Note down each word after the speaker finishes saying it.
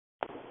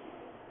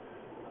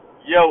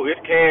Yo, it's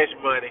Cash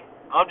Money.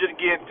 I'm just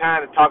getting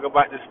time to talk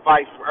about this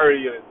fight from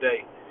earlier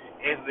today.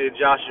 Anthony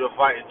Joshua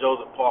fighting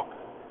Joseph Parker.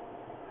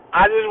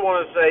 I just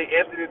want to say,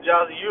 Anthony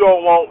Joshua, you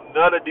don't want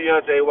none of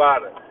Deontay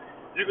Wilder.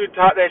 You can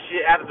talk that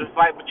shit after the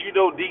fight, but you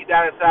know deep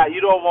down inside,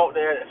 you don't want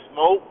that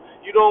smoke.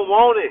 You don't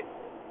want it.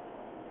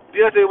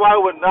 Deontay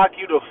Wilder would knock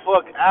you the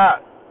fuck out.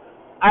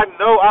 I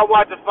know I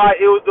watched the fight.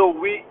 It was a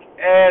weak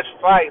ass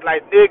fight.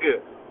 Like, nigga,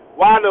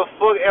 why the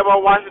fuck am I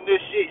watching this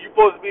shit? You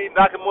supposed to be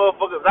knocking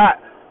motherfuckers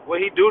out. Well,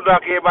 he do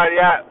knock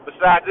everybody out.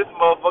 Besides this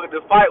motherfucker,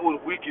 the fight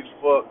was weak as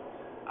fuck.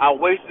 I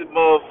wasted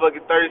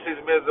motherfucking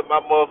 36 minutes of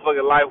my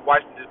motherfucking life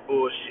watching this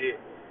bullshit.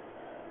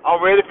 I'm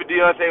ready for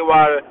Deontay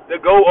Wilder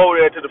to go over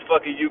there to the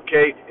fucking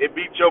UK and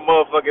beat your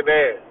motherfucking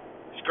ass.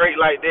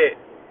 Straight like that.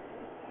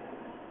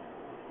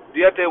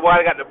 Deontay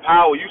Wilder got the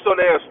power. You so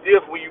damn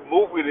stiff when you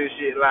move with this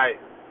shit.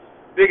 Like,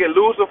 nigga,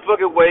 lose some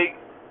fucking weight.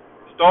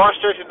 Start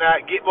stretching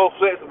out. Get more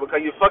flexible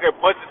because your fucking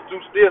punches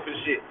too stiff and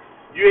shit.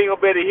 You ain't gonna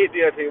be able to hit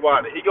Deontay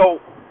Wilder. He gon'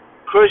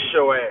 crush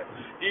your ass.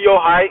 He your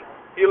height.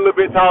 He a little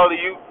bit taller than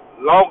you,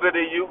 longer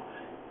than you.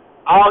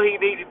 All he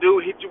need to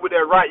do is hit you with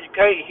that right. You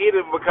can't hit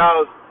him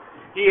because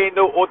he ain't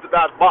no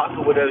orthodox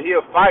boxer with him. He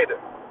a fighter.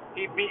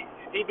 He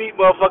beat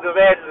motherfuckers'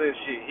 asses and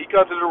shit. He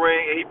come to the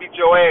ring and he beat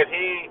your ass. He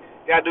ain't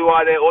gotta do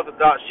all that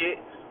orthodox shit,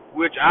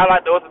 which I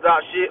like the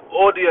orthodox shit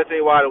or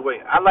Deontay Wilder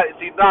way. I like to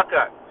see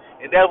knockout.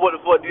 And that's what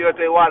the fuck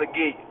Deontay Wilder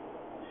give you.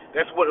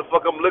 That's what the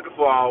fuck I'm looking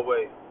for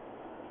always.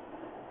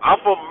 I'm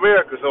from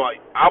America, so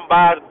I'm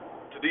biased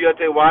to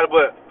Deontay Wilder,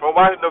 but from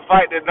watching the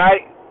fight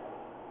tonight,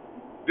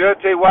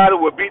 Deontay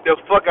Wilder would beat the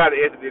fuck out of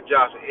Anthony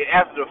Johnson. And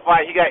after the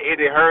fight, he got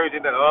Eddie Hearns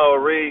in the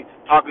ring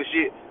talking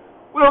shit.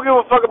 We don't give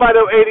a fuck about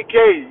them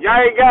 80K.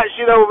 Y'all ain't got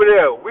shit over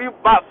there. We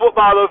about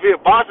football over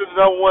here. Boxing is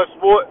number one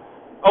sport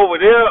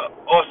over there,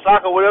 or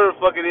soccer, whatever the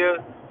fuck it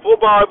is.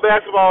 Football and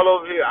basketball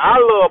over here.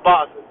 I love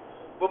boxing.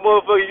 But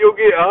motherfucker, you'll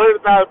get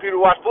 100,000 people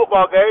to watch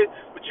football games,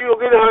 but you don't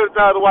get 100,000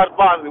 to watch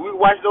boxing. We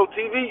watch it on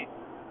TV.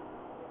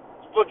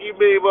 Fuck you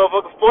mean,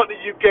 motherfucker. Fuck the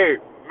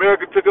UK.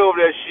 America took over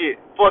that shit.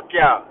 Fuck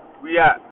y'all. We out.